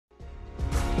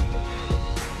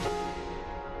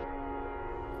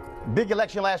Big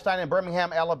election last night in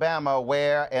Birmingham, Alabama,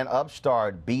 where an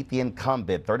upstart beat the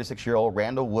incumbent, 36-year-old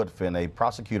Randall Woodfin, a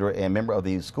prosecutor and member of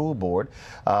the school board,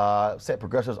 set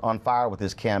progressives on fire with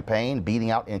his campaign, beating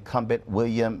out incumbent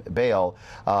William Bell,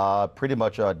 pretty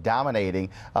much dominating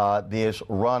this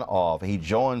runoff. He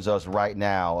joins us right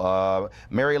now.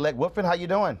 Mayor-elect Woodfin, how you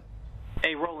doing?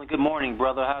 Hey, Roland, good morning,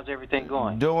 brother. How's everything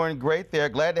going? Doing great there.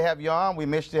 Glad to have you on. We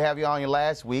missed to have you on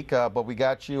last week, but we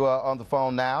got you on the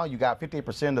phone now. You got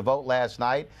 50% of the vote last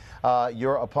night.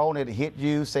 Your opponent hit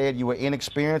you, said you were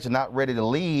inexperienced and not ready to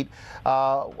lead.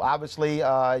 Obviously,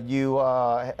 you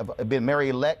have been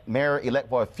mayor-elect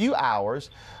for a few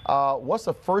hours. What's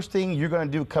the first thing you're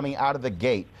going to do coming out of the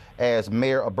gate as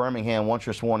mayor of Birmingham once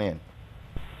you're sworn in?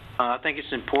 I think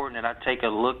it's important that I take a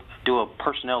look, do a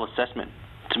personnel assessment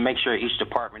to make sure each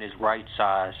department is right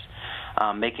size,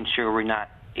 making sure we're not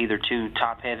either too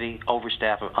top-heavy,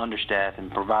 overstaffed, or understaffed in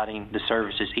providing the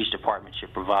services each department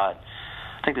should provide.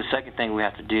 I think the second thing we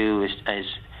have to do is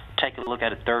take a look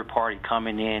at a third party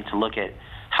coming in to look at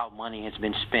how money has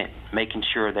been spent, making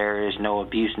sure there is no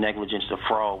abuse, negligence, or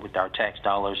fraud with our tax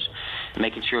dollars,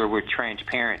 making sure we're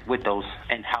transparent with those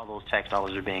and how those tax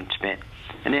dollars are being spent.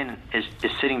 And then is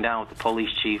sitting down with the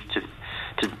police chief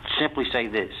to simply say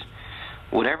this: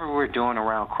 whatever we're doing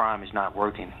around crime is not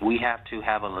working. We have to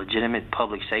have a legitimate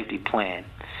public safety plan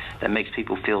that makes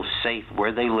people feel safe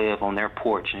where they live, on their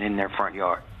porch and in their front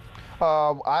yard.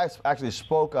 I actually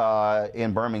spoke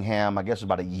in Birmingham, I guess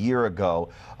about a year ago,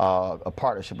 a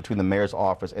partnership between the mayor's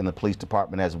office and the police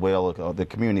department as well, the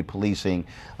community policing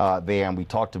there, and we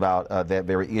talked about that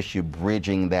very issue,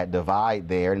 bridging that divide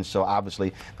there. And so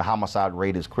obviously the homicide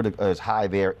rate is high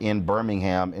there in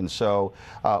Birmingham. And so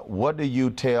what do you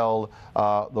tell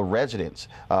the residents,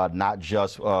 not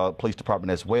just police department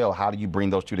as well? How do you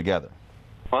bring those two together?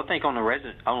 Well, I think on the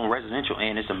residential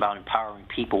end, it's about empowering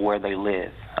people where they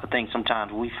live. I think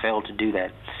sometimes we fail to do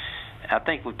that. I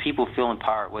think when people feel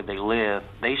empowered where they live,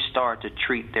 they start to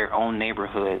treat their own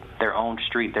neighborhood, their own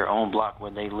street, their own block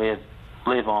where they live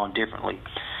on differently.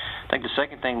 I think the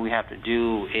second thing we have to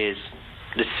do is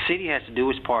the city has to do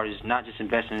its part, is not just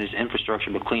investing in its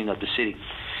infrastructure, but cleaning up the city.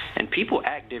 And people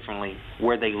act differently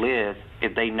where they live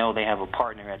if they know they have a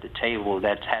partner at the table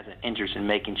that has an interest in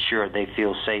making sure they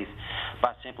feel safe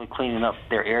by simply cleaning up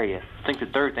their area. I think the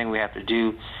third thing we have to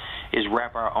do is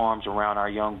wrap our arms around our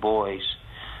young boys,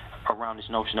 around this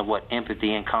notion of what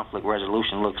empathy and conflict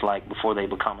resolution looks like before they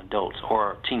become adults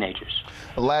or teenagers.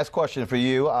 Last question for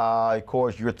you. Of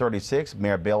course, you're 36,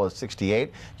 Mayor Bell is 68.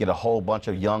 You get a whole bunch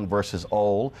of young versus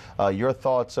old. Your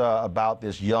thoughts about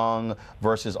this young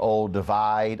versus old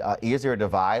divide? Is there a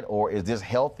divide, or is this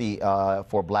healthy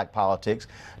for black politics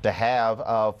to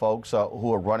have folks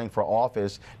who are running for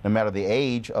office, no matter the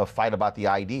age, fight about the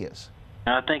ideas?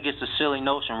 And I think it's a silly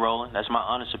notion, Roland. That's my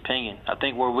honest opinion. I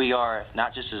think where we are,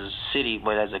 not just as a city,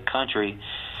 but as a country,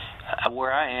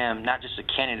 where I am, not just a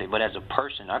candidate, but as a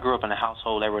person. I grew up in a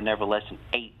household there were never less than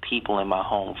 8 people in my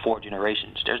home, 4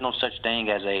 generations. There's no such thing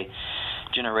as a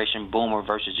Generation Boomer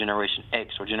versus Generation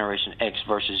X or Generation X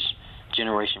versus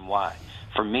Generation Y.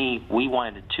 For me, we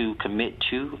wanted to commit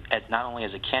to, as not only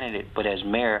as a candidate, but as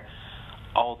mayor,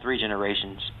 all 3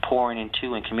 generations, pouring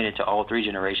into and committed to all 3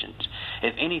 generations.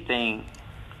 If anything,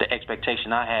 the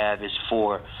expectation I have is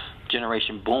for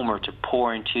Generation Boomer to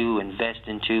pour into, invest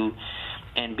into,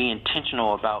 and be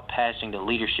intentional about passing the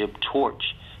leadership torch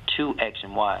to X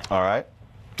and Y. All right.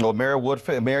 Well,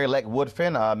 Mayor-elect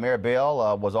Woodfin, Mayor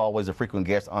Bell was always a frequent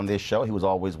guest on this show. He was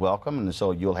always welcome, and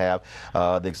so you'll have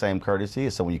the same courtesy.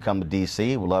 So when you come to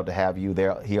D.C., we'd love to have you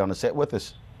there here on the set with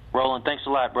us. Roland, thanks a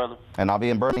lot, brother. And I'll be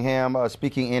in Birmingham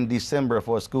speaking in December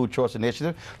for a school choice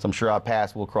initiative, so I'm sure our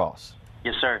paths will cross.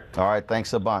 Yes, sir. All right,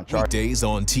 thanks a bunch. Weekdays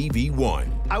on TV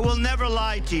One. I will never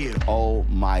lie to you. Oh,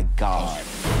 my God.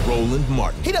 Roland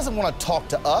Martin. He doesn't want to talk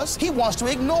to us. He wants to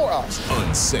ignore us.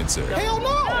 Uncensored. Hell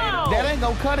no. That ain't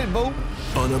gonna cut it, boo.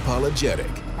 Unapologetic.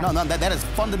 No, that is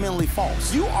fundamentally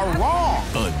false. You are wrong.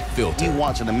 Unfiltered. He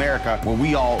wants an America where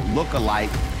we all look alike.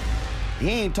 He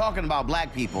ain't talking about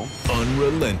black people.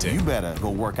 Unrelenting. You better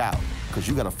go work out, because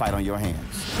you got a fight on your hands.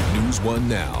 NewsOne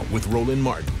Now with Roland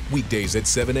Martin. Weekdays at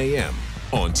 7 a.m.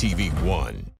 on TV One.